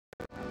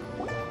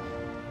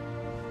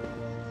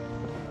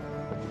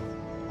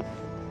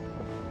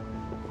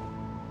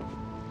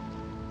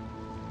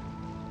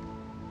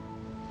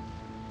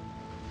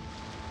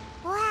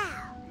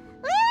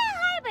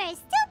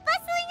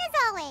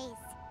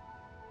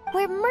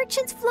where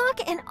merchants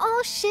flock and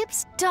all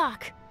ships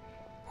dock.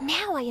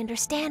 Now I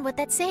understand what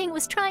that saying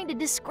was trying to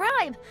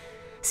describe.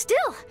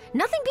 Still,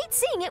 nothing beats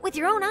seeing it with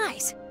your own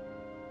eyes.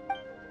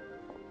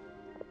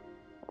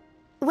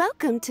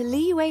 Welcome to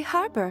Liyue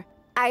Harbor.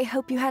 I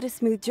hope you had a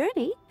smooth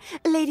journey.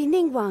 Lady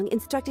Ningguang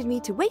instructed me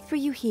to wait for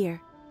you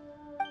here.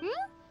 Hmm?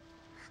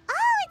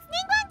 Oh, it's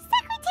Ningguang's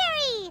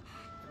secretary!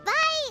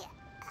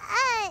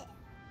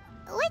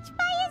 Which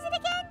Bai is it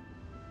again?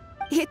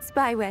 It's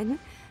Baiwen.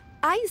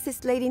 I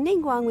assist Lady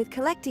Ningguang with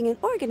collecting and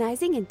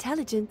organizing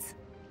intelligence.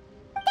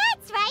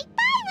 That's right,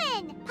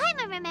 Baiwen!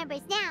 Paimon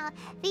remembers now.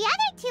 The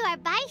other two are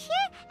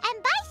Baishir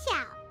and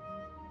Baishao.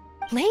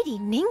 Lady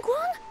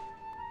Ningguang?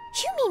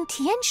 You mean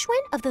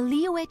Tianxuan of the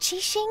Liyue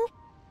Qixing?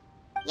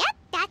 Yep,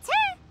 that's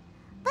her.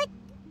 But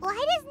why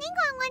does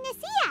Ningguang want to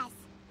see us?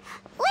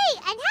 Wait,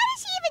 and how does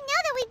she even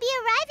know that we'd be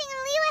arriving in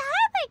Liyue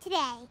Harbor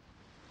today?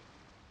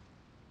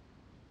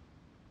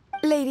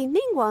 Lady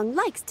Ningguang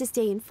likes to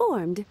stay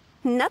informed.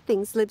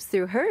 Nothing slips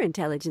through her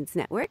intelligence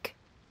network.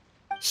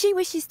 She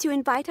wishes to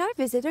invite our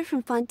visitor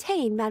from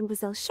Fontaine,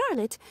 Mademoiselle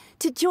Charlotte,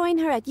 to join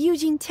her at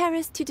Eugene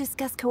Terrace to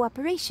discuss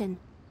cooperation.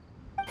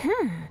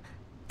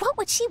 What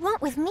would she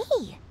want with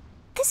me?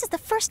 This is the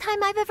first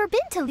time I've ever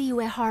been to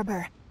Liyue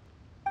Harbor.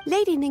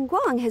 Lady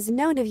Ningguang has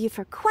known of you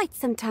for quite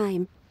some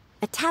time.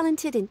 A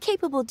talented and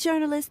capable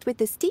journalist with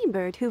the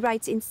Steambird who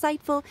writes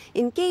insightful,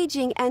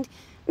 engaging, and,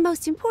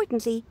 most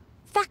importantly,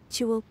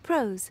 factual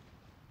prose.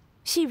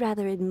 She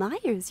rather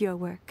admires your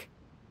work.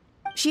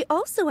 She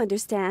also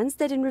understands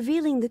that in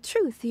revealing the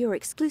truth, your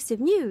exclusive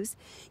news,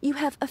 you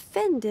have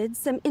offended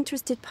some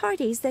interested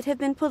parties that have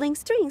been pulling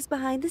strings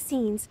behind the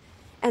scenes.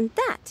 And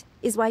that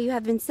is why you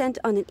have been sent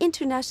on an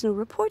international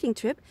reporting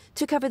trip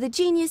to cover the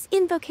Genius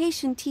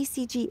Invocation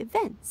TCG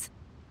events.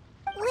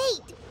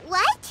 Wait,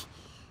 what?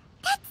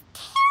 That's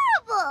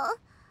terrible!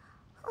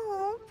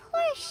 Oh,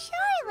 poor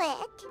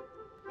Charlotte.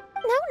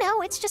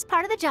 No, it's just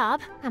part of the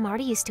job. I'm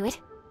already used to it.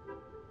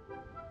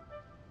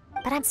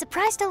 But I'm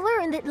surprised to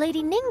learn that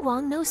Lady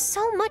Ningguang knows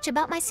so much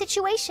about my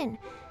situation.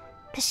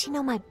 Does she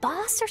know my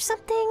boss or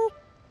something?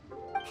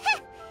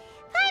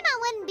 Paimon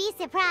wouldn't be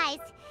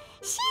surprised.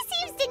 She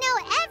seems to know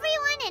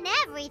everyone and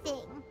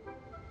everything.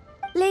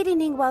 Lady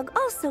Ningguang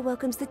also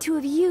welcomes the two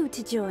of you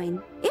to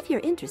join, if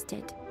you're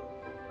interested.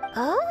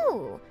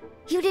 Oh,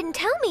 you didn't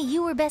tell me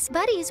you were best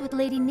buddies with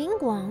Lady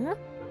Ningguang.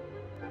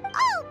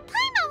 Oh,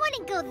 Paimon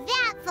wouldn't go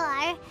that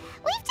far.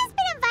 We've just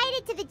been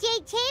invited to the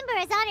Jade Chamber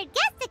as honored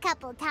guests a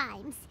couple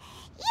times.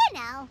 You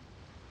know.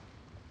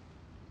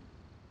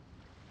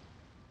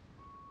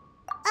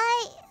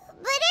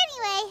 But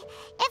anyway,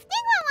 if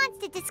Ningguang wants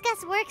to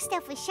discuss work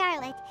stuff with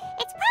Charlotte,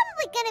 it's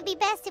probably gonna be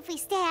best if we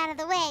stay out of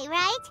the way,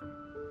 right?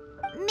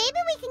 Maybe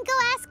we can go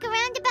ask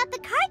around about the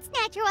card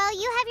snatcher while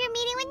you have your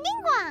meeting with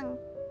Ningguang.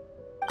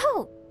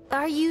 Oh,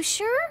 are you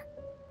sure?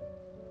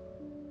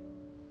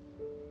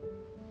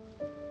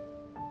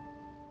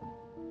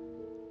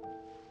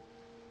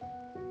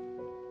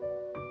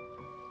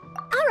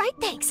 All right,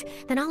 thanks.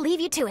 Then I'll leave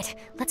you to it.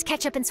 Let's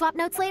catch up and swap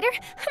notes later.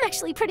 I'm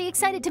actually pretty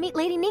excited to meet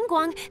Lady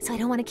Ningguang, so I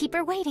don't want to keep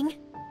her waiting.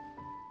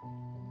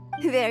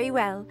 Very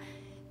well.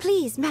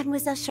 Please,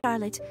 Mademoiselle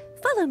Charlotte,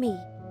 follow me.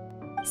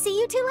 See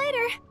you two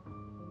later.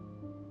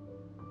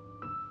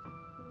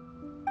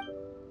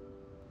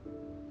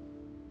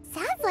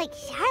 Sounds like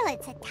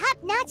Charlotte's a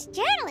top-notch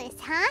journalist,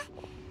 huh?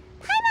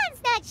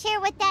 Paimon's not sure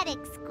what that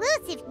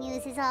exclusive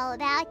news is all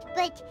about,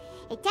 but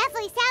it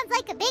definitely sounds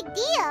like a big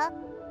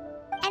deal.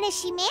 And if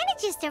she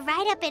manages to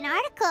write up an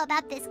article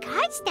about this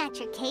card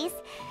snatcher case,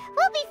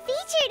 we'll be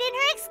featured in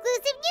her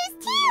exclusive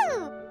news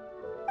too!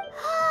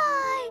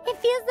 It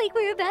feels like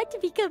we're about to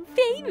become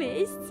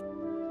famous.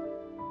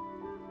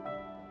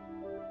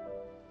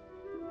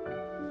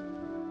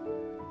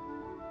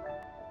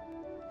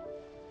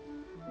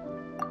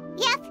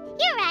 Yep,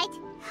 you're right.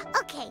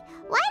 Okay,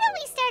 why don't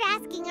we start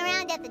asking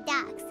around at the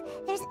docks?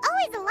 There's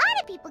always a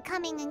lot of people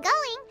coming and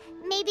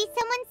going. Maybe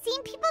someone's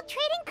seen people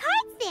trading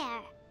cards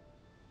there.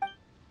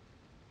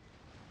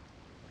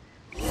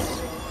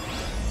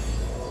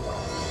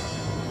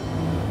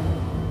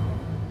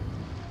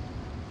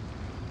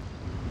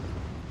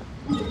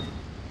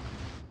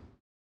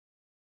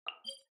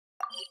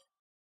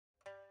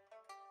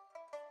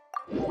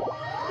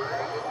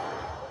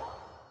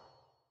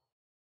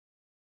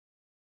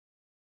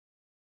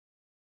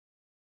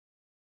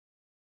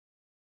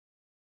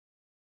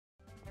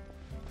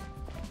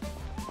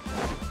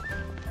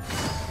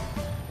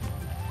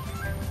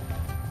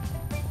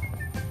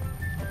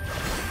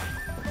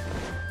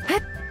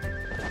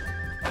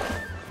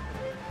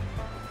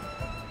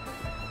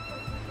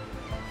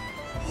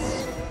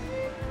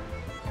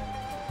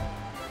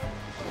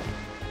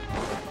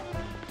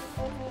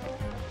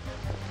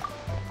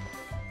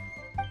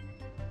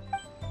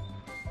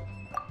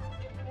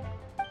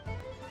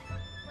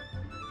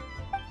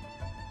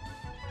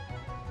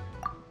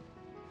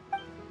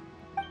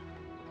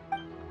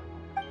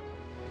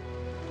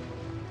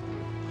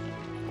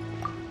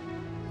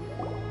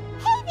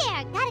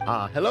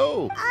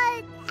 Hello.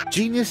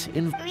 Genius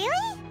in...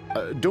 Really?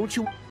 don't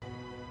you...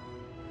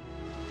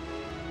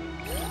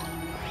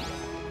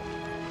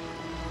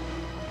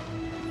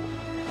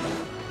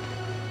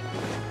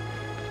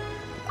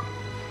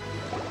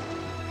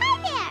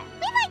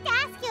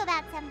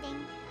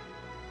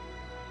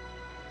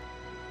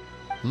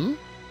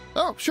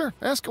 sure,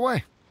 ask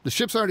away. The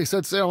ship's already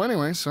set sail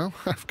anyway, so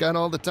I've got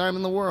all the time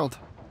in the world.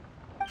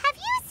 Have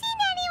you seen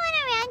anyone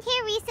around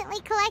here recently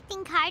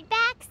collecting card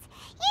backs?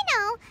 You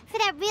know, for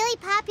that really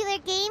popular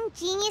game,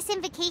 Genius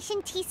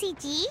Invocation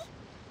TCG?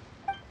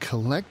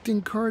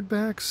 Collecting card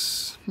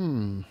backs?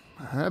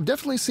 I've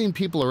definitely seen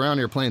people around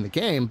here playing the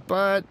game,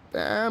 but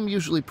I'm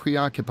usually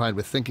preoccupied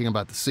with thinking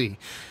about the sea.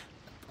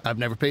 I've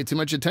never paid too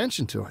much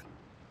attention to it.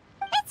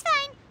 That's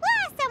fine.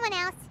 We'll ask someone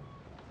else.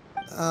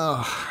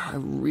 Oh, I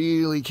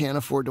really can't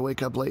afford to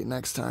wake up late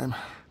next time.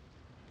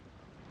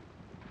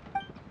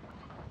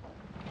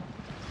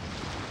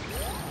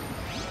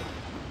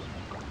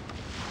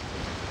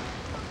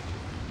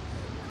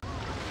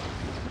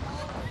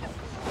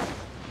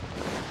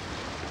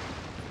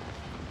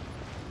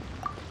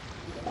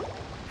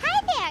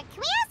 Hi there. Can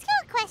we ask you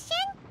a question?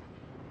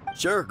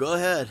 Sure, go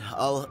ahead.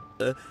 I'll,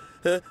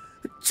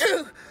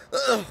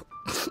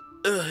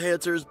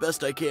 answer as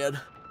best I can.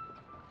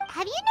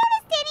 Have you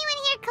noticed anyone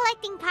here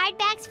collecting card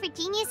backs for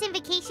Genius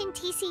Invocation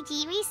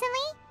TCG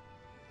recently?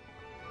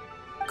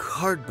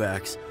 Card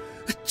backs?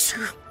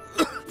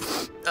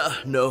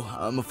 No,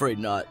 I'm afraid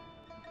not.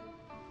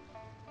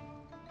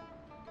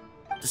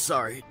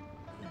 Sorry.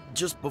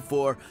 Just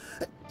before,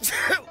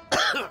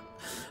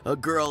 a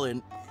girl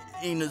in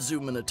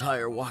Inazuman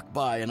attire walked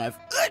by and I've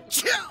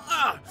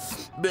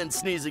been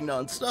sneezing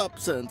non-stop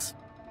since.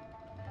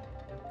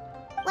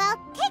 Well,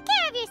 take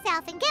care of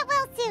yourself and get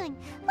well soon.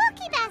 We'll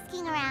keep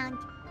asking around.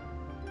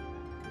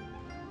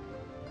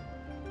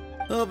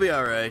 I'll be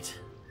alright.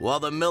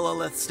 While the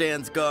Millilith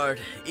stands guard,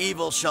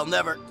 evil shall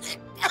never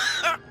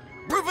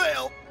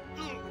prevail.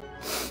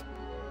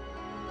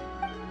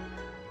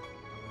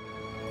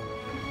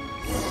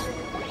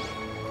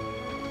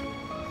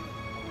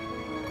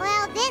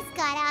 Well, this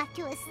got off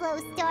to a slow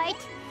start.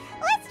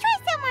 Let's try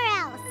somewhere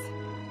else.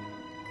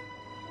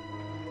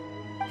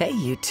 Hey,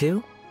 you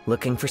two.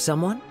 Looking for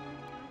someone?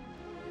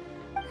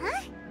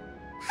 Huh?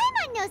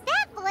 Paimon knows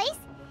that voice.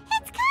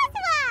 It's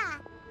Kazuha!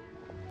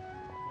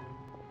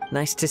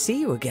 Nice to see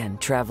you again,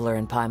 Traveler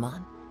and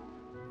Paimon.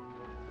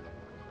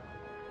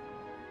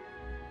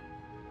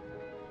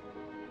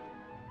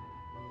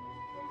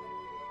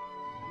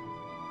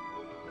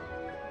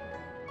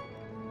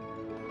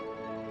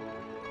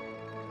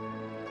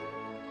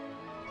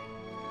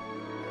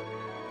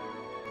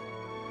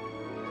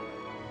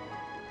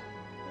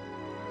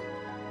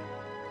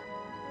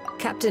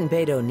 Captain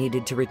Beidou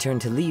needed to return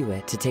to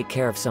Liyue to take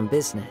care of some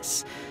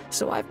business,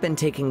 so I've been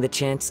taking the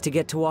chance to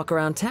get to walk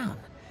around town.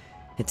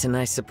 It's a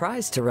nice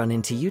surprise to run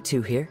into you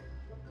two here.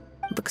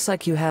 Looks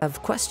like you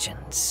have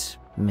questions.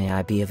 May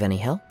I be of any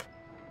help?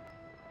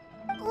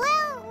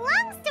 Well,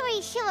 long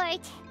story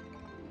short...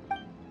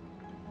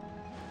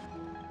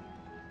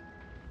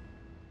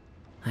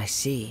 I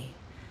see.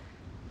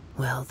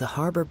 Well, the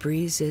harbor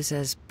breeze is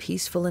as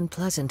peaceful and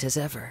pleasant as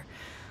ever.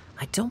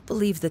 I don't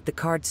believe that the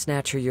card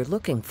snatcher you're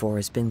looking for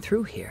has been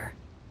through here.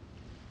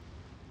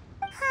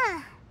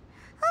 Huh.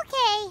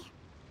 Okay.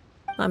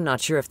 I'm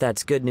not sure if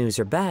that's good news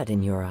or bad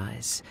in your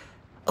eyes.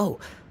 Oh,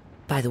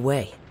 by the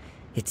way,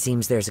 it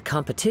seems there's a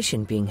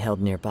competition being held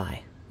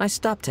nearby. I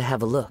stopped to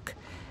have a look.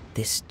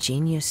 This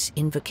Genius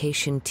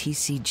Invocation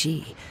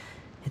TCG.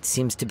 It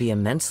seems to be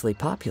immensely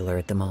popular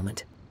at the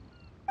moment.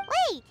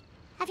 Wait,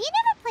 have you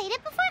never played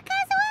it before,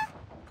 Kazuha?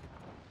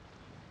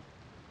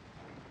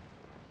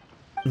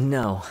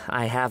 No,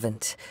 I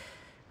haven't.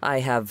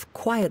 I have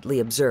quietly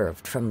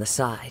observed from the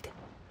side.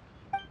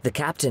 The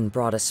captain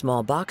brought a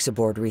small box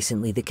aboard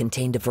recently that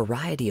contained a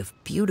variety of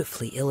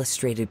beautifully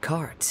illustrated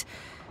cards.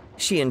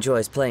 She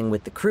enjoys playing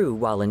with the crew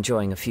while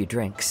enjoying a few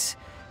drinks.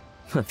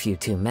 A few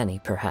too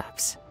many,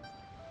 perhaps.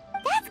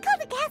 That's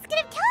called the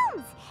Casket of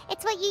Tomes.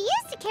 It's what you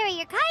use to carry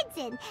your cards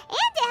in, and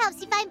it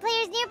helps you find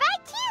players nearby,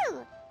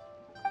 too.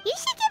 You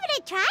should give it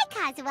a try,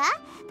 Kazuha.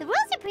 The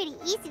rules are pretty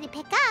easy to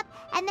pick up,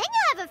 and then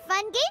you'll have a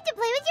fun game to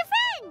play with your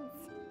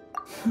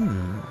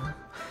friends.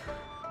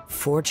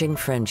 Forging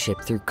friendship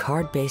through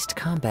card-based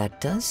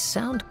combat does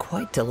sound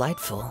quite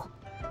delightful.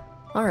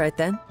 All right,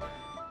 then.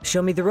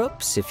 Show me the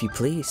ropes, if you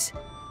please.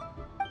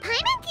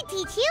 Paimon can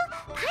teach you.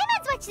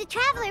 Paimon's watched the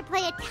Traveler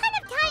play a ton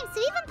of times, so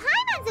even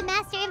Paimon's a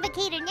master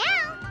invocator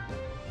now.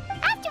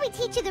 After we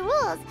teach you the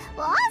rules,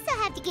 we'll also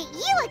have to get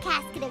you a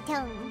Casket of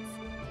Tomes.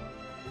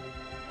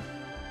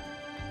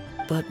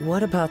 But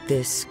what about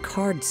this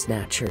card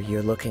snatcher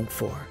you're looking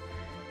for?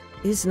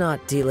 Is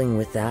not dealing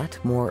with that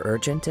more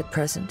urgent at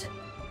present?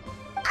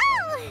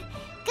 Oh,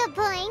 good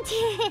point.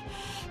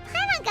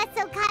 Paimon got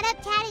so caught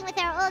up chatting with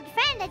our old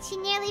friend that she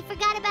nearly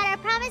forgot about our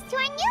promise to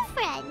our new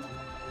friend.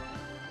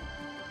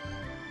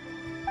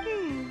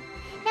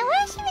 Now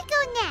where should we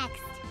go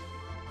next?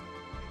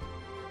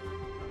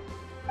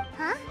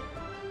 Huh?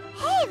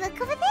 Hey, look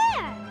over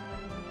there!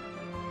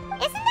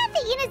 Isn't that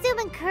the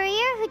Inazuman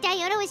courier who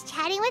Diona was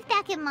chatting with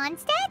back in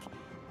Mondstadt?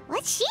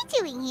 What's she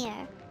doing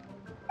here?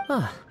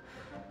 Ah,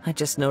 I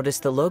just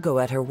noticed the logo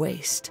at her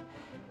waist.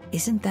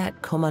 Isn't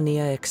that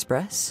Komania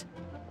Express?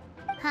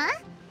 Huh?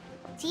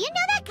 Do you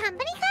know that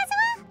company,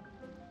 Kazuha?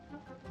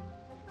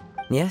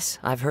 Yes,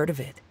 I've heard of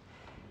it.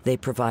 They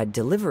provide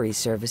delivery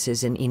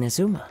services in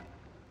Inazuma.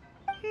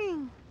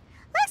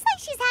 Looks like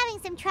she's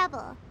having some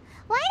trouble.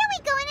 Why don't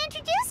we go and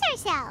introduce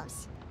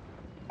ourselves?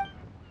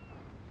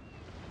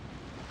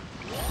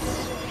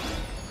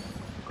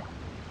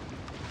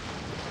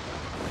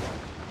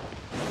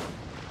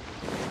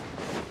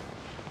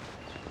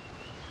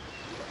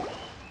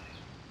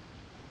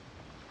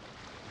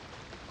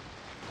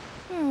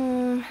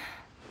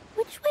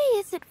 Which way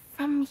is it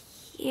from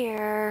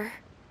here?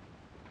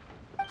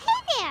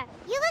 Hey there!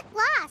 You look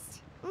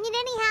lost. Need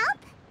any help?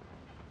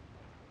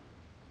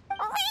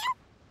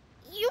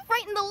 You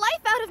frightened the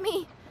life out of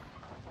me!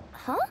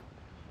 Huh?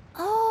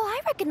 Oh,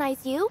 I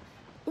recognize you.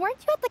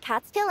 Weren't you at the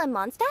Cat's-Tail in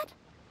Mondstadt?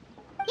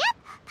 Yep,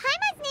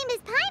 Paimon's name is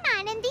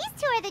Paimon, and these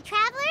two are the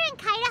Traveler and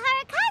Kaida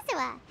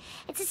Harakazawa.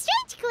 It's a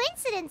strange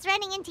coincidence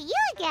running into you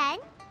again.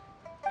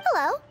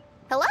 Hello.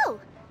 Hello.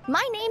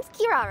 My name's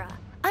Kirara.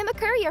 I'm a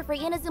courier for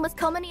Inazuma's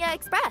Komaniya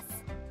Express.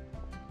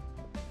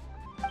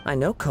 I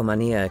know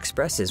Komaniya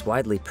Express is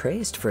widely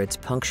praised for its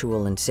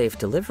punctual and safe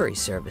delivery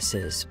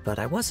services, but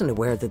I wasn't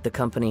aware that the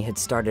company had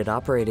started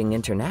operating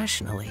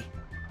internationally.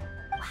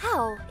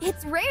 Wow,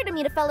 it's rare to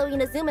meet a fellow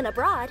Inazuman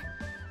abroad.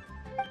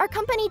 Our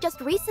company just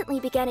recently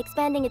began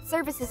expanding its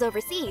services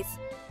overseas,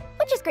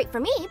 which is great for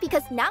me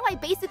because now I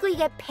basically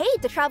get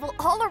paid to travel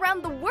all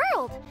around the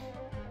world.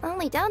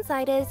 Only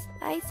downside is,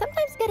 I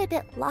sometimes get a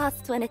bit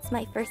lost when it's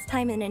my first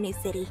time in a new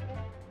city.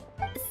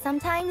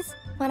 Sometimes,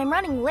 when I'm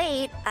running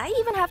late, I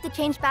even have to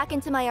change back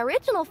into my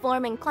original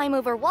form and climb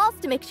over walls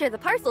to make sure the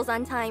parcel's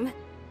on time.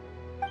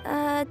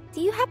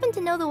 Do you happen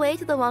to know the way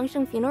to the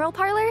Wangsheng funeral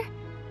parlor?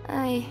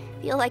 I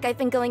feel like I've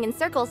been going in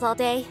circles all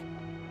day.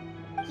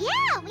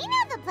 Yeah, we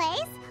know the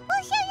place.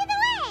 We'll show you the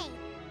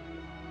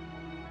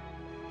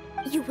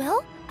way. You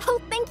will? Oh,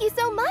 thank you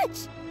so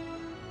much!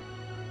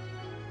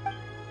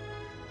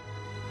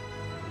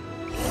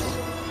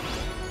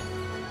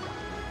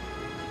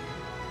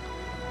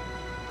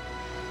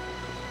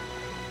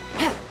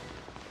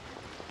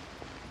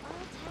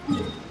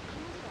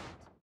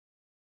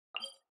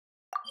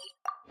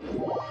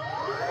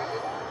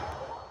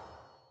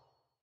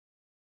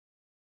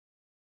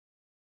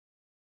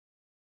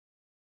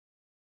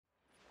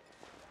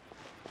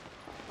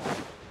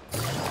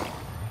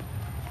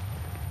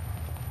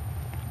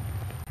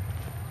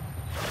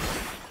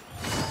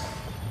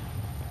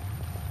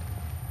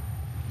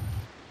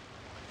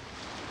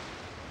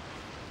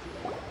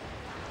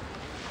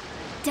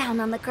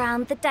 Down on the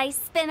ground, the dice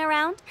spin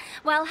around,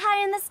 while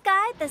high in the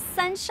sky, the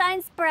sun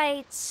shines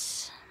bright.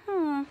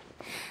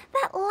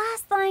 That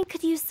last line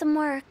could use some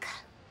work.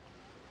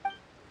 Here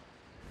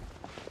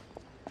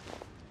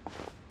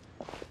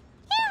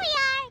we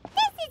are.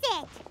 This is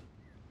it.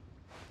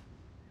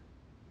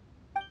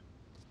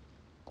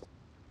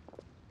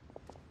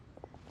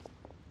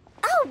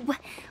 Oh,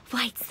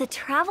 why, it's the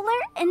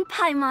Traveler and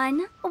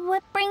Paimon.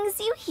 What brings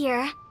you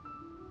here?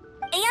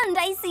 And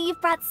I see you've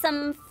brought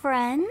some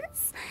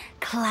friends,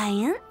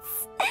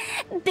 clients,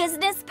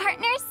 business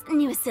partners,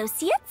 new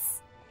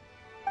associates.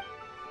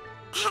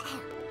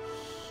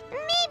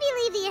 Maybe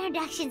leave the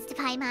introductions to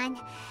Paimon.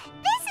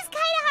 This is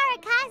Kaida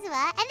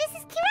Harakazawa, and this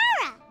is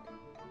Kirara.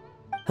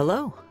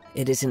 Hello,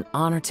 it is an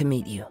honor to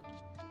meet you.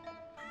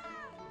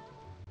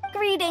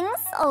 Greetings,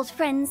 old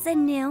friends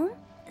and new.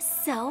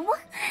 So,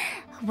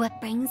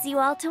 what brings you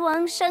all to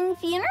Wangsheng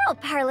Funeral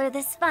Parlor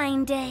this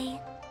fine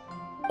day?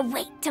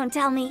 Wait, don't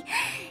tell me.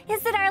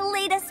 Is it our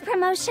latest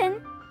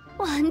promotion?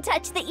 One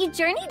touch that you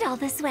journeyed all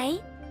this way.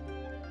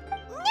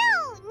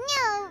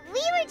 No, we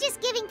were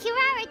just giving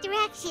Kirara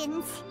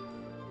directions.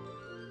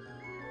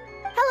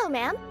 Hello,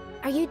 ma'am.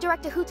 Are you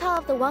Director Huta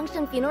of the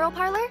Wangsheng Funeral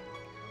Parlor?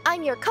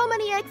 I'm your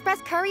Komaniya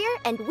Express courier,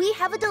 and we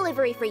have a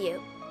delivery for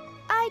you.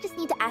 I just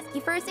need to ask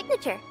you for a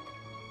signature.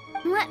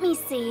 Let me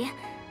see.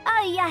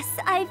 Ah, yes,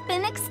 I've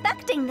been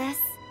expecting this.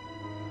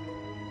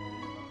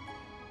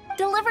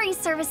 Delivery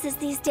services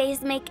these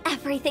days make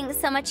everything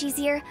so much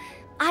easier.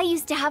 I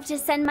used to have to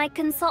send my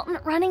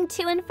consultant running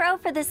to and fro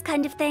for this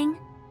kind of thing.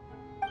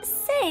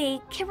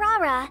 Say,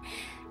 Kirara,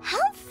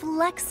 how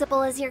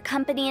flexible is your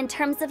company in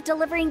terms of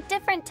delivering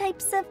different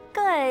types of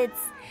goods?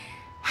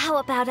 How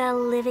about a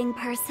living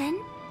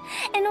person?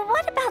 And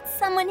what about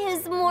someone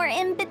who's more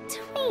in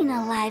between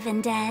alive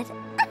and dead?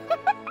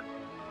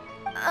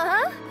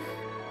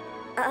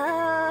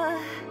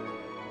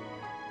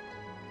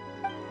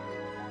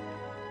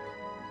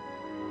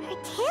 Her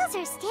tails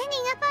are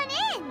standing up on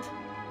end.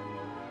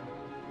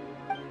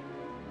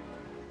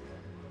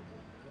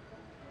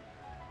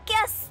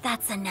 Guess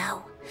that's a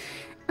no.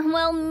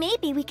 Well,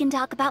 maybe we can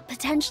talk about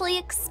potentially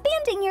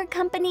expanding your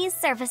company's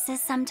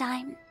services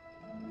sometime.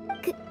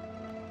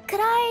 Could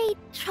I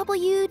trouble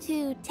you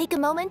to take a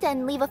moment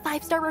and leave a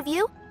 5-star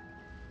review?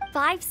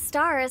 5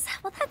 stars?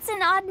 Well, that's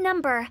an odd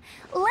number.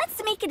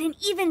 Let's make it an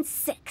even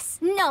 6.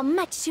 No,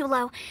 much too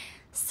low.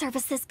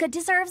 Service this good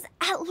deserves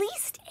at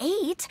least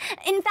 8.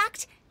 In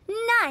fact,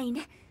 9.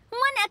 1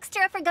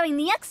 extra for going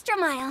the extra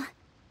mile.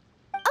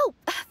 Oh,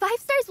 5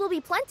 stars will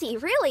be plenty,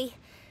 really.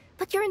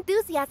 But your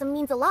enthusiasm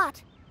means a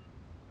lot.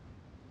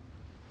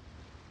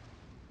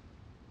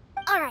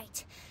 All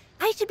right.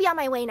 I should be on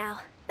my way now.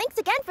 Thanks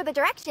again for the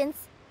directions.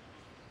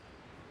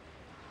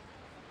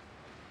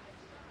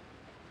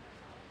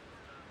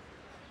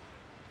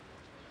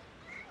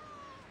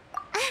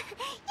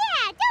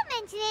 Yeah,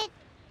 don't mention it.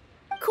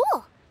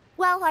 Cool.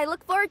 Well, I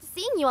look forward to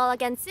seeing you all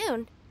again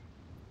soon.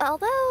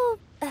 Although,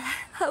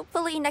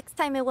 hopefully next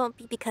time it won't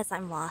be because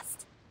I'm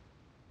lost.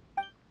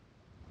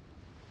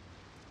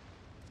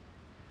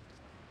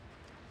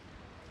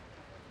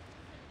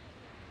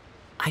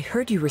 I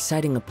heard you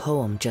reciting a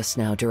poem just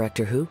now,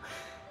 Director Who.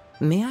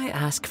 May I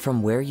ask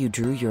from where you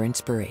drew your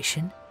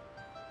inspiration?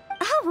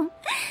 Oh,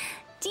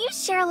 do you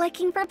share a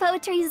liking for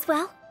poetry as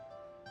well?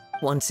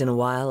 Once in a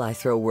while, I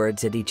throw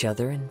words at each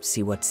other and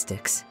see what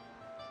sticks.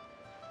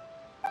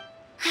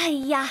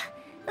 Yeah,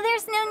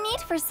 there's no need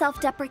for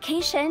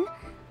self-deprecation.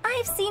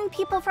 I've seen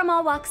people from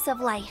all walks of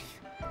life.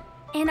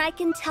 And I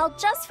can tell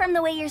just from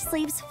the way your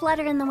sleeves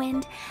flutter in the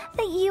wind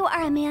that you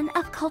are a man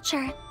of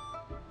culture.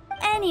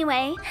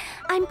 Anyway,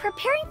 I'm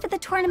preparing for the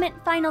tournament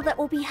final that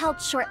will be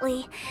held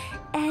shortly.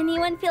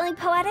 Anyone feeling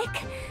poetic?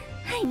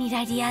 I need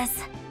ideas.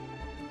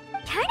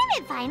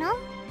 Tournament final?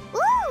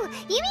 Ooh,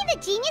 you mean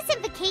the Genius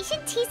Invocation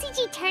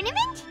TCG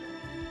tournament?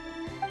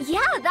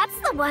 Yeah, that's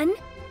the one.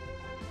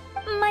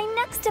 My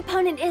next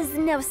opponent is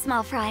no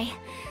small fry.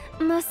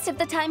 Most of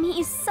the time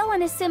he's so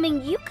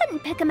unassuming you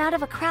couldn't pick him out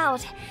of a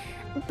crowd.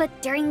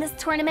 But during this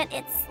tournament,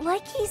 it's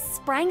like he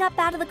sprang up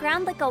out of the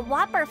ground like a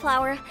whopper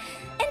flower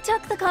and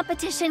took the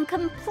competition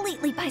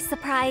completely by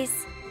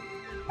surprise.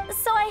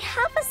 So I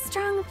have a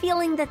strong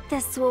feeling that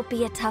this will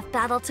be a tough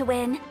battle to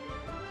win.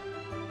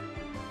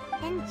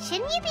 Then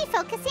shouldn't you be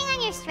focusing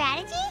on your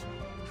strategy?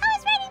 How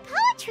is writing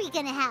poetry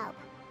gonna help?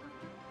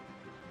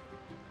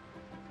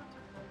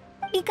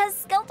 Because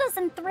skill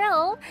doesn't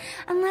thrill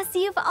unless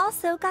you've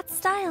also got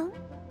style.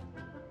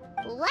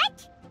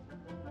 What?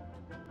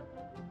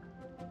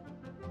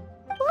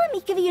 Let me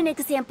give you an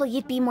example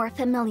you'd be more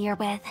familiar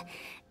with.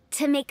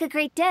 To make a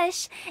great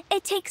dish,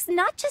 it takes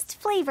not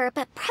just flavor,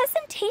 but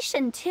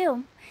presentation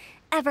too.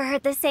 Ever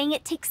heard the saying,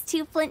 it takes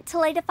two flint to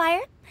light a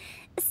fire?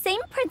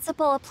 Same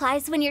principle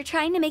applies when you're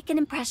trying to make an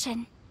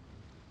impression.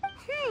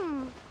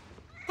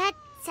 That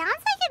sounds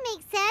like it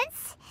makes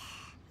sense.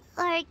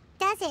 Or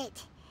does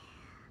it?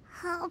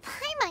 Oh,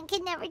 Paimon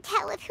can never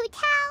tell with Hu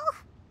Tao.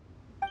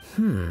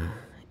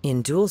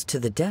 In duels to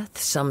the death,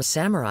 some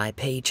samurai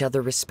pay each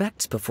other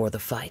respects before the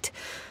fight.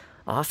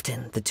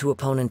 Often, the two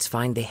opponents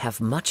find they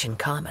have much in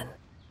common.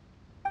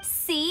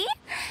 See?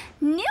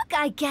 New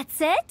guy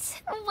gets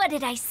it. What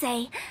did I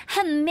say?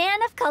 A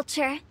man of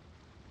culture.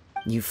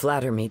 You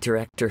flatter me,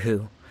 Director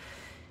Who.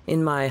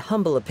 In my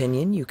humble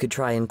opinion, you could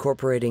try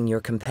incorporating your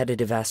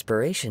competitive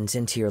aspirations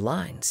into your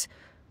lines.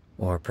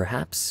 Or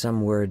perhaps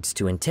some words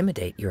to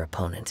intimidate your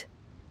opponent.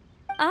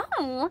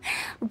 Oh,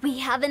 we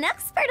have an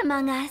expert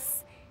among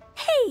us.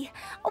 Hey,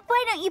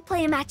 why don't you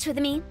play a match with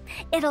me?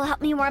 It'll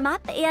help me warm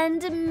up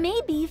and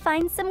maybe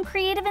find some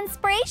creative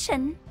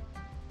inspiration.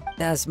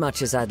 As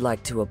much as I'd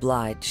like to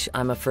oblige,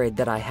 I'm afraid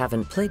that I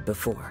haven't played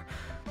before.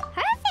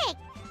 Perfect!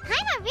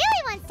 Paimon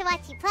really wants to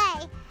watch you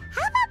play.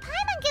 How about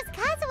Paimon gives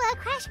Kazuha a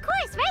crash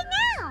course right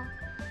now?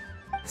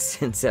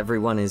 Since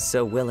everyone is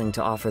so willing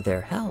to offer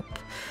their help,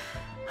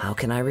 how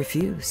can I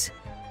refuse?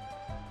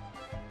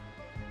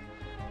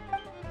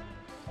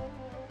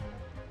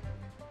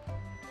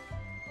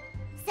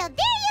 So there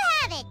you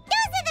have it!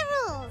 Those are the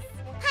rules!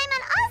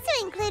 Paimon also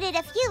included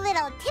a few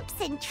little tips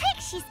and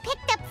tricks she's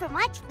picked up from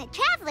watching the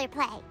Traveler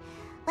play.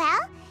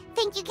 Well,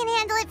 think you can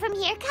handle it from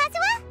here,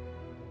 Kazuha?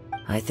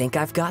 I think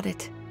I've got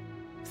it.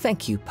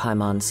 Thank you,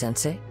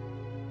 Paimon-sensei.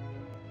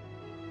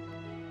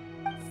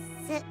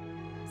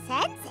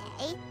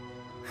 Sensei?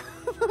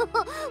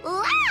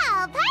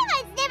 Wow!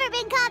 Paimon's never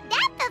been called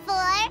that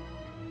before!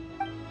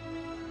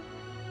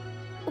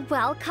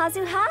 Well,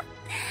 Kazuha,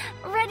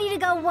 ready to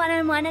go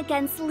one-on-one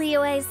against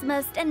Liyue's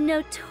most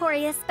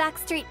notorious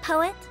backstreet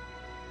poet?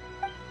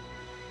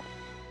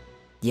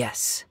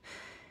 Yes.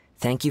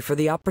 Thank you for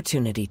the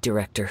opportunity,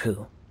 Director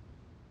Who.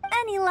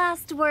 Any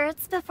last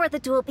words before the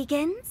duel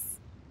begins?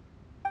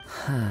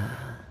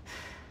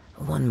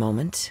 One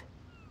moment.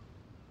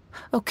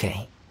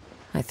 Okay.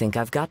 I think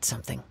I've got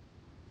something.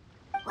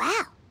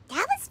 Wow,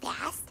 that was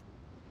fast.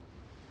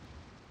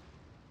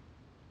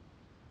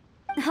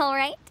 All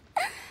right.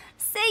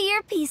 Say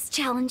your piece,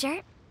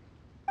 Challenger.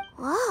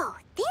 Whoa,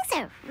 things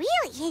are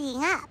really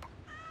heating up.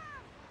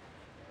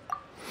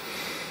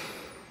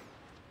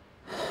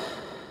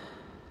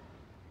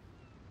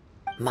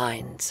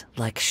 Minds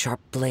like sharp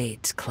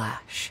blades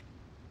clash.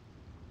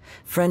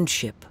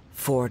 Friendship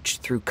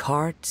forged through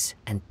cards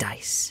and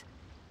dice.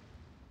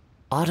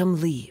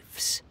 Autumn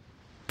leaves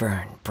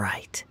burn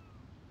bright.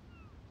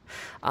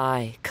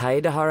 I,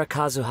 Kaedahara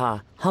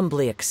Kazuha,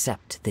 humbly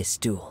accept this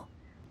duel.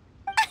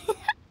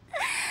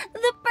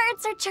 The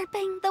birds are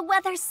chirping, the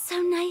weather's so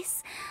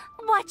nice.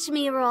 Watch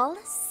me roll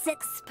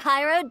 6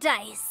 pyro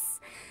dice.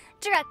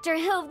 Director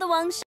Hu of the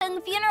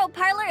Wangsheng Funeral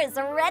Parlor is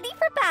ready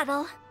for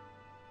battle.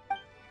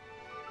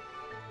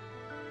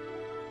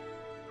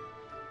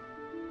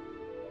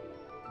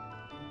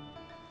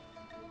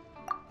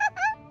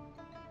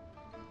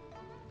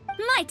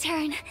 My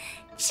turn.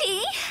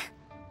 Chi?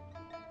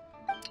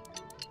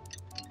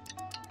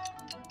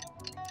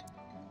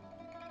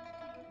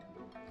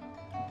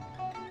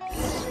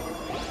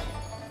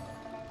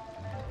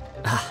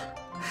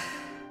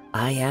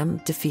 I am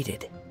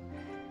defeated.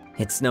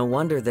 It's no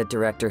wonder that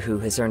Director Hu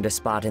has earned a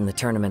spot in the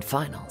tournament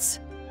finals.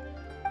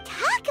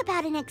 Talk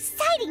about an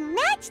exciting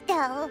match,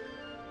 though.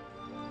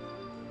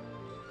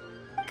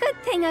 Good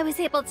thing I was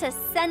able to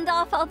send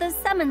off all those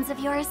summons of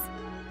yours.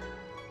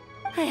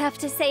 I have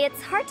to say,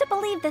 it's hard to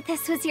believe that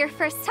this was your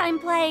first time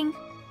playing.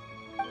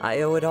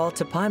 I owe it all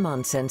to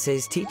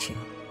Paimon-sensei's teaching.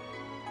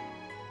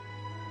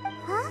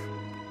 Huh?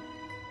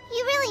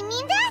 You really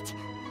mean that?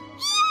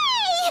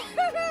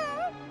 Yay!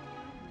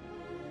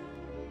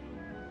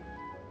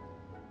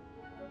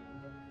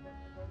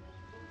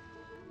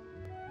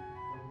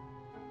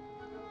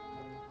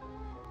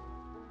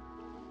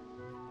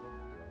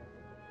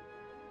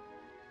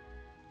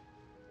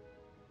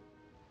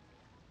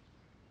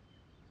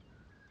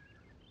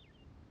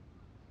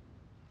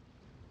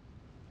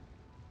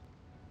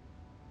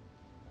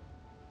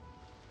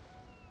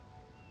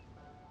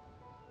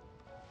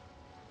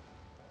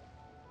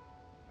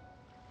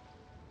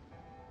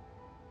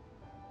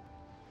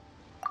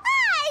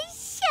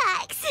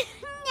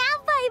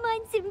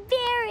 Paimon's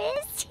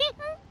embarrassed.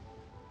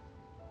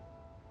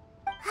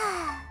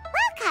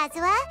 Well,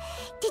 Kazuha,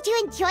 did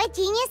you enjoy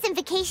Genius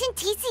Invocation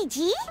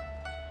TCG?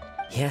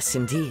 Yes,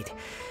 indeed.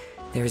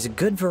 There is a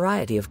good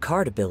variety of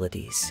card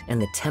abilities,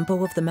 and the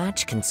tempo of the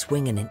match can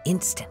swing in an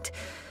instant.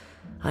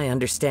 I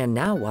understand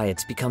now why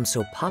it's become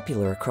so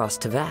popular across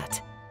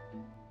Teyvat.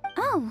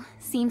 Oh,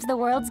 seems the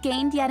world's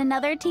gained yet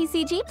another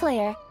TCG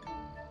player.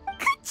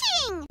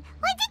 Ka-ching!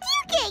 When did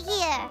you get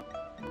here?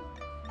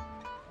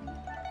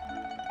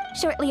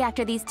 Shortly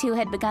after these two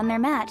had begun their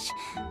match,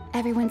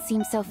 everyone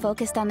seemed so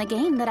focused on the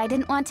game that I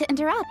didn't want to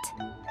interrupt.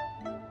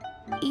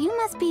 You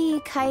must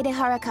be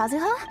Kaedehara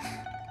Kazuha?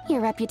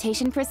 Your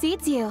reputation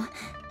precedes you.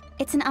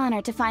 It's an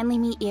honor to finally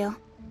meet you.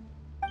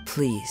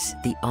 Please,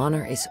 the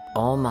honor is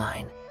all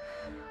mine.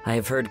 I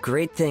have heard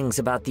great things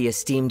about the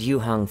esteemed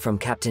Yuheng from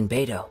Captain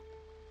Beidou.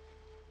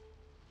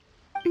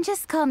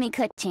 Just call me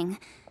Ka-ching.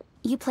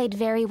 You played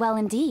very well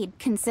indeed,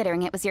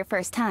 considering it was your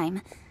first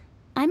time.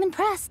 I'm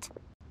impressed.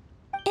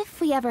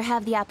 If we ever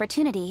have the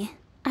opportunity,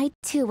 I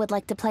too would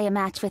like to play a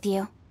match with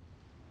you.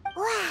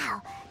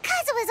 Wow,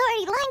 Kazuha's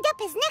already lined up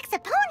his next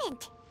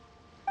opponent!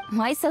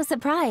 Why so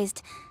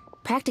surprised?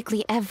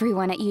 Practically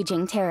everyone at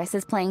Yujing Terrace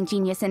is playing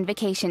Genius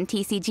Invocation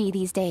TCG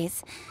these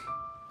days.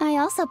 I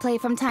also play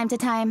from time to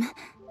time,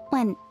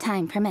 when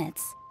time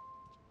permits.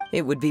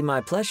 It would be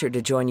my pleasure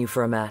to join you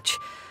for a match.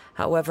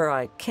 However,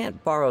 I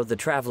can't borrow the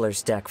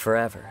Traveler's deck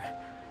forever.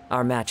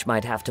 Our match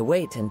might have to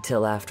wait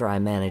until after I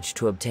manage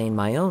to obtain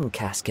my own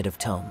casket of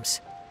tomes.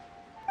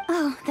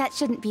 Oh, that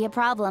shouldn't be a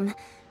problem.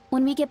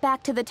 When we get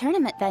back to the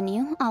tournament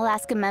venue, I'll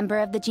ask a member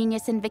of the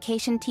Genius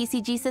Invocation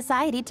TCG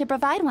Society to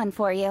provide one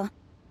for you.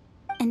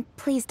 And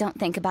please don't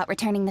think about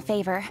returning the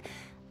favor.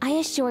 I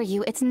assure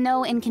you it's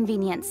no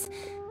inconvenience.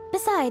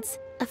 Besides,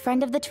 a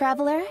friend of the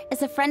Traveler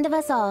is a friend of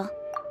us all.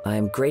 I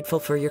am grateful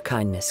for your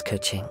kindness,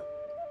 Ka-ching.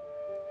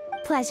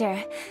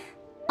 Pleasure.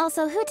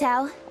 Also, Hu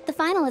Tao, the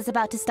final is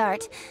about to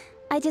start.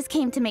 I just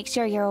came to make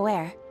sure you're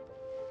aware.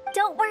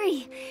 Don't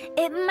worry.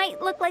 It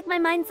might look like my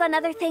mind's on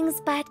other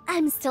things, but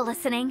I'm still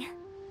listening.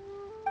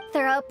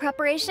 Thorough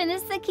preparation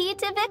is the key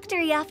to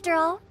victory, after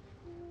all.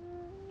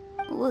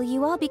 Will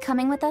you all be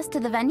coming with us to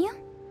the venue?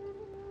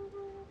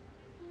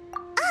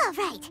 All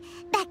right,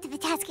 back to the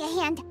task at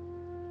hand.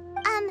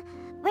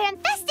 We're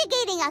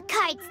investigating a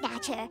card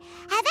snatcher. Have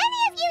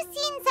any of you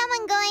seen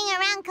someone going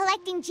around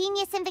collecting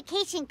Genius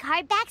Invocation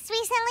card backs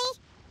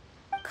recently?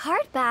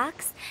 Card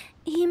backs?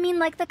 You mean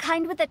like the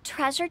kind with a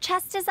treasure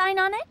chest design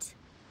on it?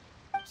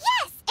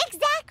 Yes,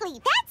 exactly,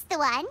 that's the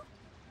one.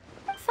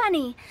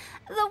 Funny,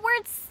 the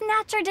word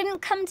snatcher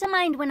didn't come to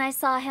mind when I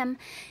saw him.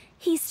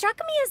 He struck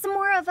me as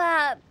more of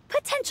a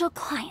potential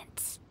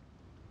client.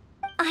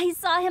 I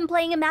saw him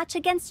playing a match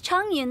against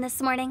Chongyun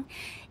this morning.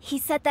 He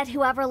said that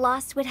whoever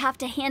lost would have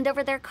to hand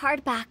over their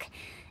card back.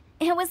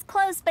 It was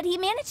close, but he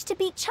managed to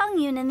beat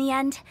Chongyun in the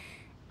end.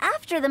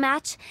 After the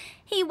match,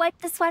 he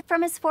wiped the sweat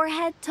from his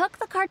forehead, took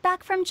the card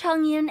back from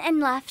Chongyun, and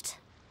left.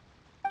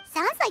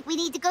 Sounds like we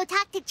need to go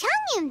talk to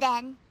Chongyun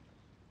then.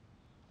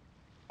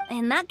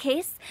 In that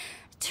case,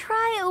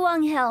 try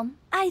Uwang Hill.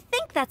 I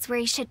think that's where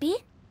he should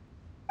be.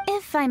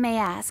 If I may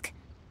ask,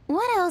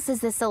 what else is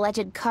this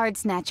alleged card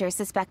snatcher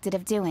suspected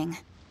of doing?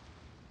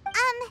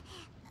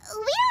 We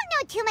don't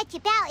know too much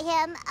about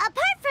him,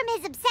 apart from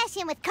his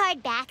obsession with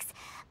card backs.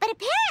 But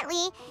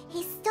apparently,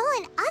 he's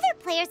stolen other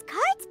players'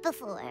 cards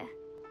before.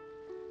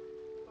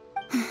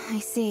 I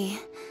see.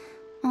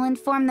 I'll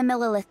inform the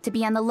Millilith to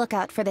be on the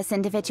lookout for this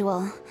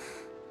individual.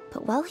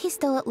 But while he's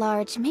still at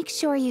large, make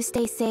sure you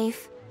stay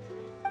safe.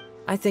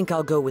 I think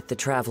I'll go with the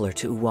Traveler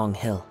to Uwang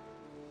Hill.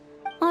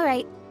 All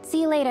right,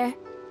 see you later.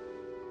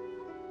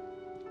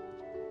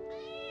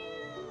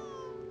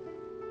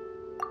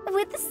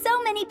 With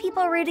so many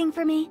people rooting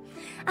for me,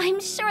 I'm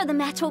sure the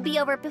match will be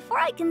over before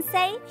I can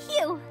say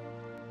phew.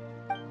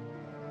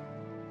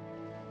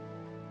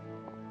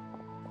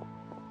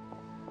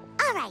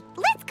 Alright,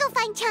 let's go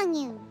find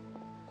Changyun.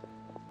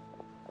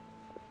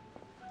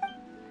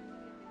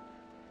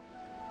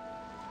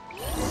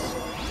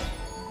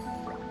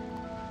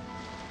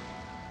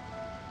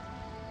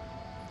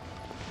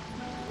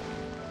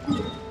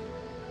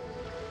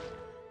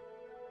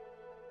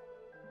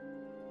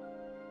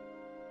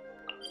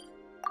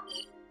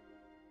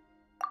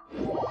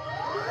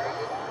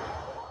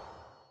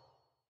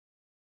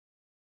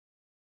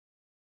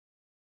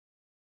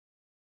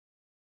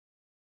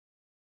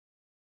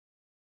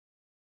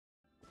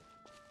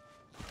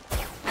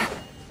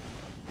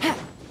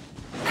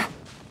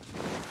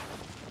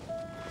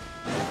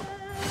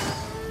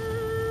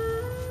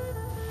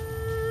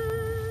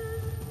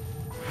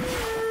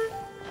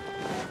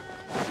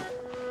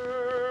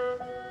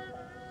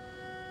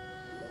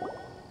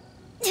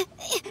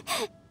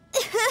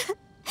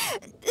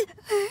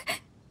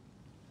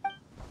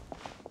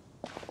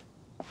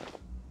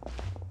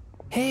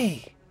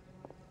 Hey,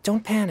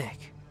 don't panic.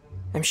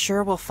 I'm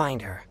sure we'll find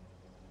her.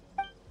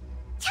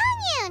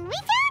 Changyun, we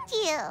found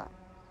you!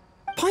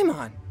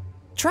 Paimon,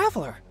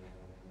 Traveler.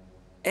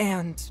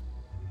 And...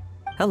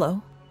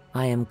 Hello,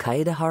 I am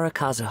Kaedehara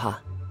Kazuha.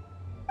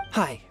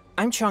 Hi,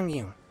 I'm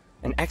Changyun,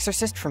 an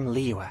exorcist from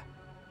Liyue.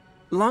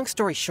 Long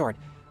story short,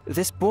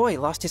 this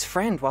boy lost his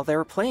friend while they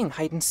were playing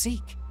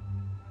hide-and-seek.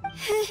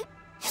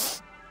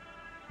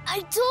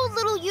 I told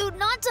little Yu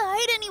not to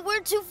hide anywhere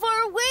too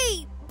far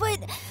away, but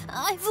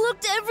I've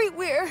looked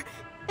everywhere,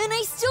 and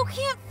I still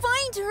can't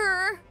find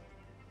her.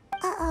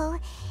 Uh-oh,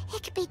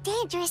 it could be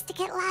dangerous to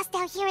get lost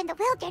out here in the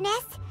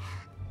wilderness.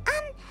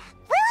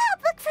 We'll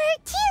help look for her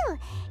too.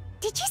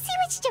 Did you see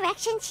which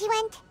direction she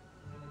went?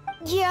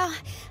 Yeah,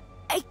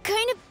 I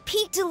kind of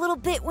peeked a little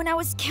bit when I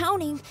was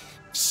counting.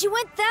 She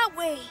went that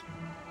way.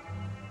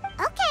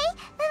 Okay,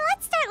 then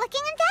let's start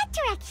looking in that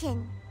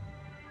direction.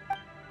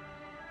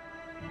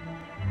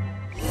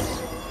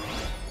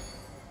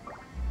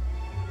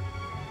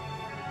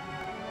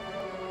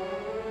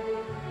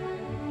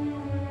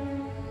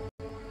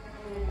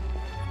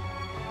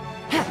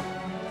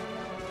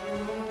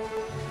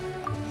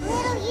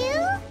 Little you?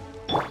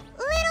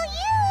 Little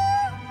you?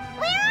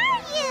 Where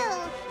are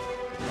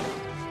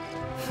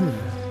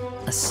you?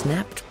 A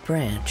snapped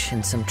branch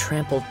and some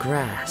trampled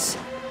grass.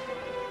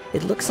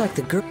 It looks like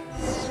the girl...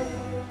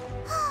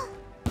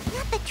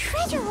 Not the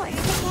treasure hoarders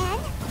again.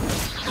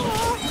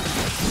 Oh,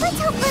 let's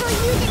hope little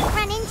you didn't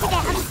run into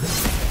them.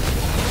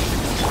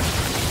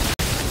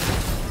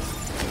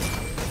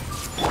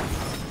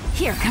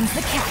 Here comes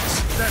the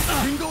catch. That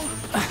tingle?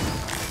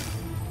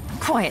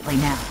 Quietly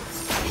now.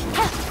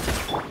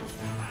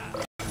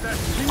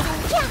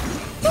 Yeah,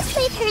 this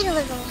might hurt a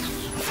little.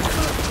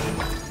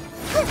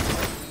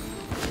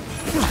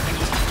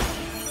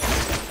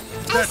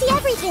 I see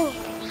everything.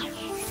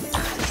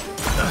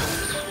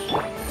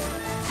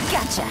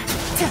 Gotcha.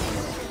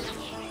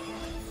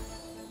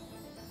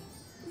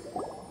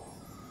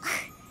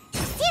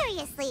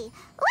 Seriously,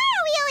 why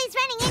are we always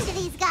running into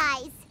these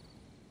guys?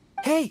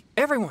 Hey,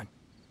 everyone!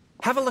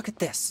 Have a look at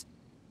this.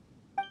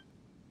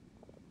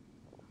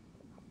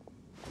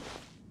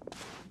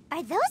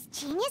 Are those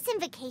Genius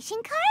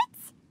Invocation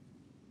cards?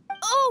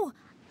 Oh,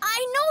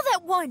 I know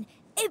that one.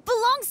 It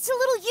belongs to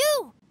little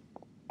Yu.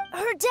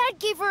 Her dad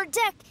gave her a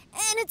deck,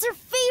 and it's her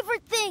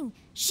favorite thing.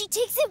 She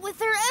takes it with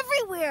her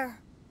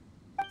everywhere.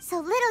 So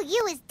little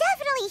you is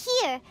definitely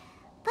here.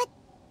 But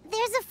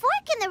there's a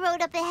fork in the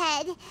road up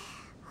ahead.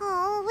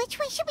 Oh, which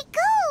way should we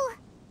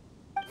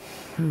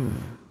go?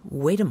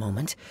 Wait a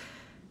moment.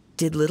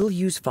 Did little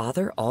Yu's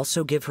father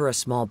also give her a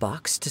small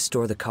box to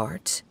store the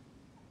cards?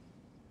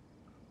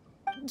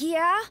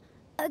 Yeah,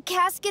 a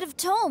casket of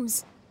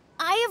tomes.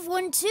 I have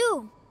one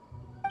too.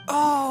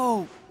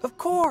 Oh, of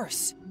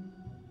course!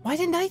 Why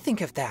didn't I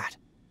think of that?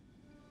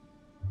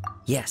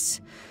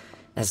 Yes.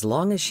 As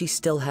long as she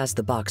still has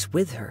the box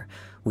with her,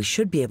 we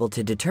should be able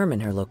to determine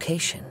her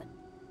location.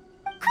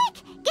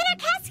 Quick, get our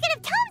casket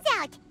of tomes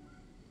out!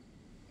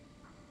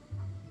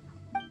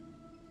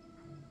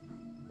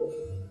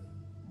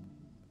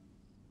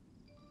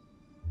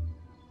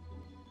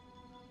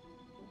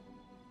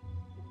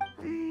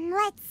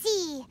 Let's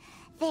see.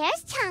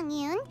 There's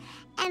Changyun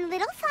and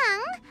little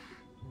Fang.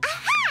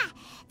 Aha!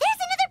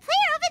 There's another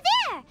player over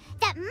there!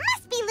 That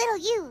must be little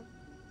you.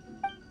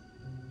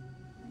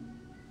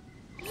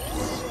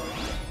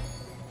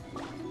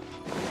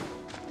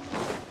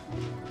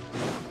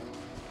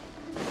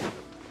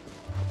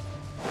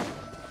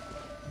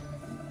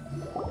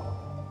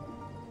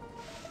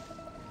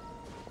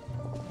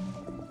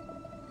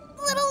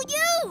 Little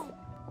Yu!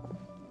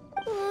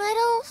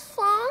 Little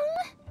Fang?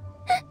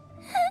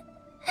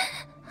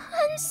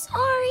 I'm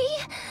sorry.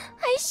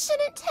 I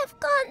shouldn't have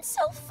gone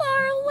so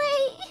far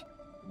away.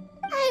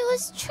 I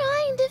was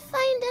trying to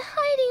find a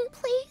hiding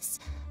place,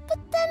 but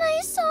then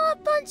I saw a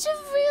bunch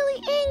of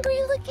really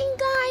angry-looking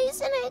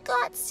guys and I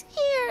got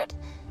scared.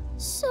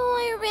 So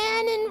I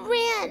ran and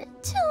ran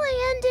till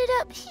I ended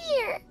up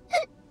here.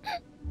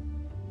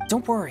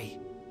 Don't worry.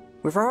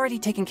 We've already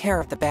taken care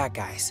of the bad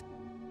guys.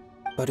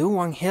 But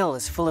Uwang Hill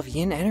is full of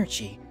yin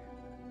energy.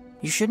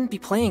 You shouldn't be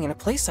playing in a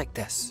place like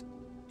this.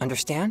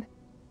 Understand?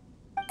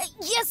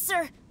 Yes,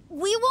 sir.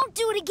 We won't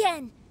do it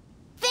again.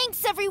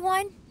 Thanks,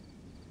 everyone.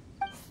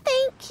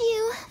 Thank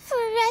you for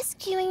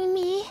rescuing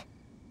me.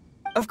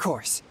 Of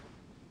course.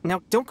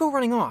 Now, don't go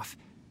running off.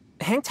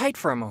 Hang tight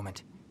for a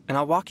moment, and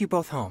I'll walk you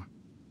both home.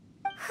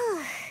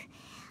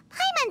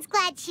 Paimon's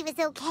glad she was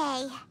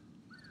okay.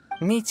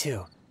 Me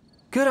too.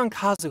 Good on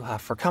Kazuha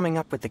for coming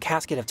up with the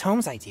Casket of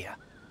Tomes idea.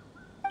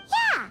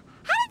 Yeah, how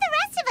did the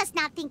rest of us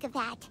not think of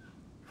that?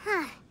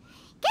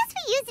 Guess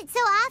we use it so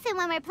often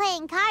when we're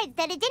playing cards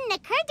that it didn't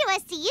occur to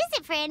us to use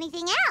it for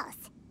anything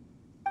else.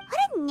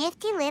 What a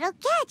nifty little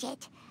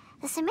gadget.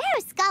 The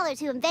Sumeru scholars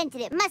who invented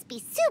it must be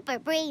super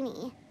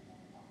brainy.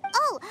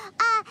 Oh,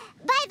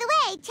 by the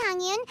way,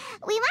 Changyun,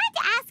 we wanted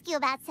to ask you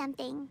about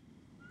something.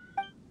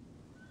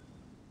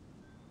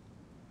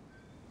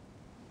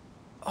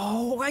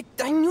 Oh,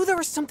 I knew there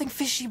was something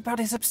fishy about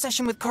his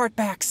obsession with card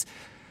backs.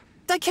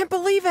 I can't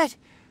believe it!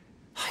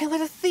 I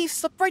let a thief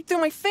slip right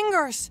through my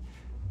fingers!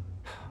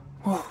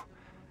 Whoa.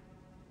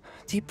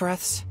 Deep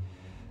breaths.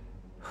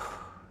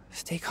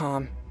 Stay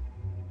calm.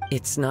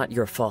 It's not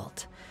your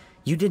fault.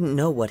 You didn't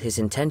know what his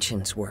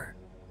intentions were.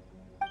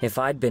 If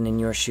I'd been in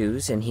your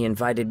shoes and he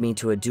invited me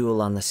to a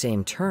duel on the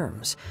same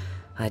terms,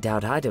 I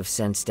doubt I'd have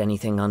sensed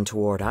anything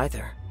untoward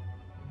either.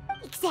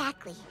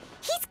 Exactly.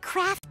 He's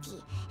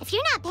crafty. If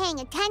you're not paying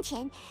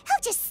attention,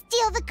 he'll just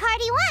steal the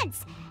card he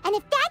wants. And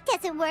if that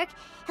doesn't work,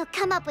 he'll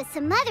come up with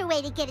some other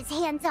way to get his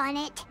hands on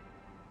it.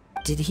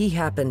 Did he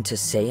happen to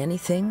say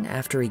anything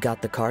after he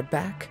got the card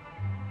back?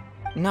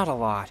 Not a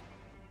lot.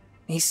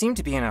 He seemed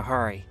to be in a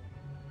hurry.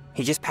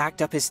 He just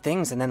packed up his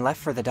things and then left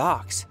for the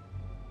docks.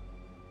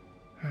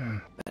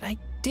 But I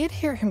did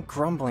hear him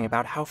grumbling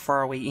about how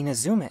far away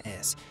Inazuma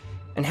is,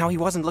 and how he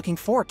wasn't looking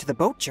forward to the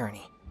boat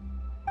journey.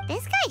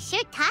 This guy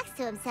sure talks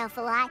to himself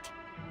a lot.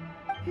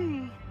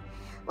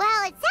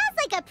 Well, it sounds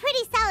like a pretty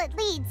solid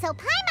lead, so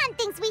Paimon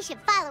thinks we should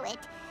follow it.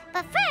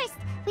 But first,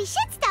 we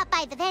should stop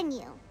by the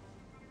venue.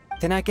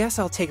 Then I guess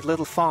I'll take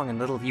Little Fong and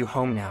Little Yu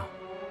home now.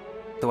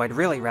 Though I'd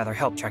really rather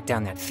help track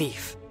down that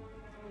thief.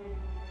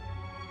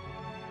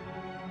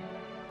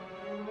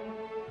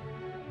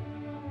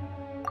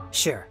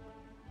 Sure.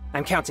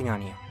 I'm counting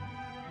on you.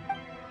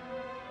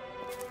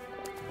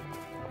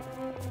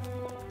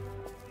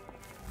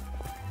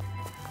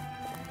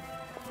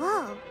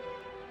 Whoa.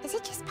 Is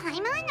it just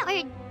Paimon,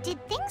 or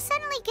did things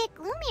suddenly get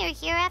gloomier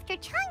here after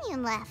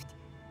Changyun left?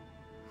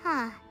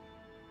 Come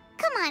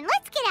on,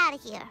 let's get out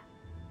of here.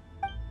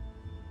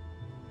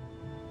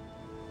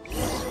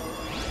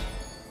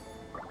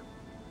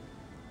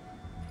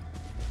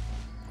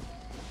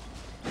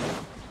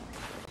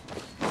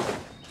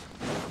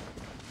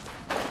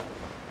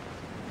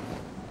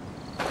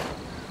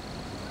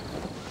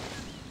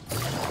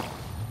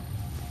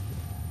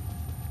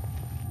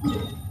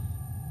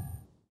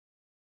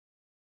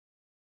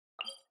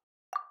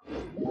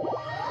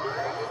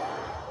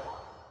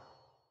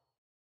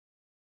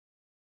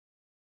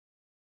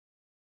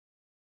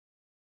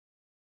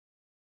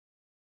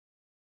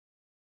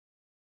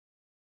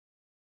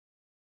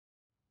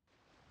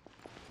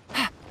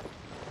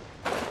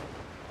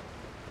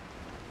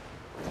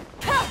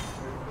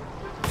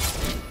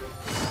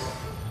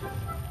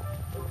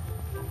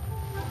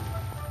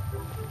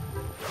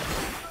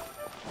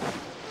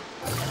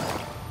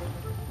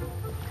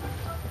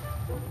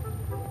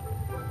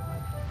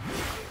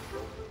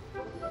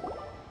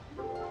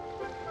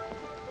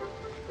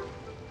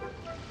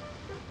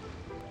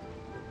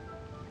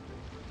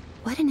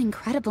 What an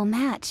incredible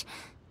match.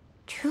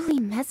 Truly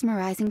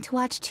mesmerizing to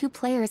watch two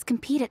players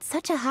compete at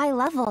such a high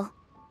level.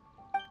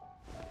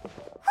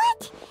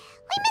 What?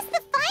 We missed the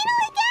final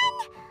again?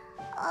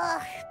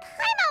 Ugh,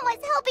 Paimon was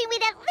hoping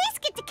we'd at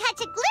least get to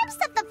catch a glimpse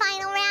of the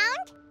final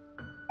round.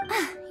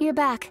 You're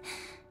back.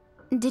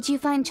 Did you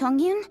find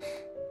Chongyun?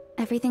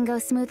 Everything go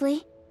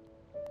smoothly?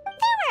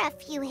 There were a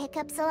few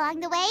hiccups along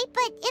the way,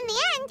 but in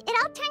the end, it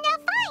all turned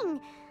out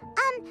fine.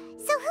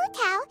 So Hu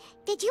Tao,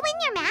 did you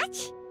win your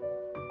match?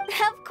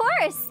 Of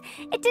course!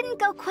 It didn't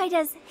go quite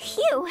as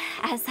phew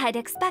as I'd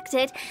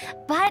expected,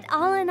 but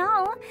all in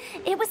all,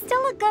 it was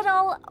still a good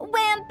ol'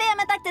 wham bam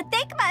I'd like to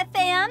thank my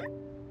fam!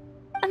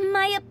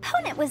 My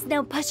opponent was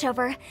no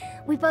pushover.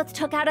 We both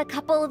took out a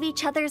couple of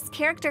each other's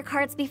character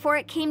cards before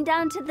it came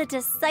down to the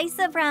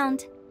decisive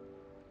round.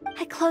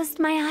 I closed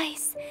my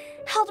eyes,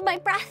 held my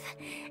breath,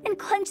 and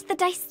clenched the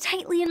dice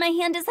tightly in my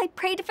hand as I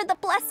prayed for the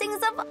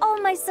blessings of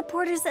all my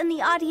supporters in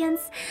the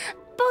audience,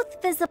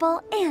 both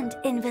visible and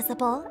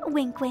invisible,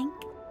 wink wink.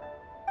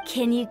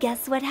 Can you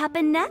guess what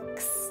happened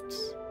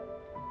next?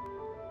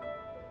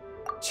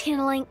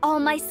 Channeling all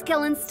my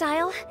skill and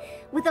style,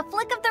 with a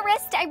flick of the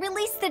wrist, I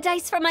released the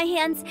dice from my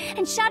hands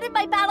and shouted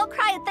my battle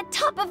cry at the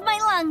top of my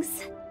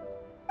lungs.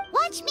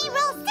 Watch me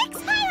roll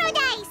 6 pyro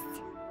dice!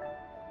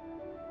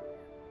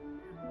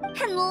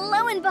 And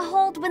lo and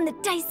behold, when the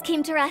dice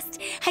came to rest,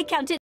 I counted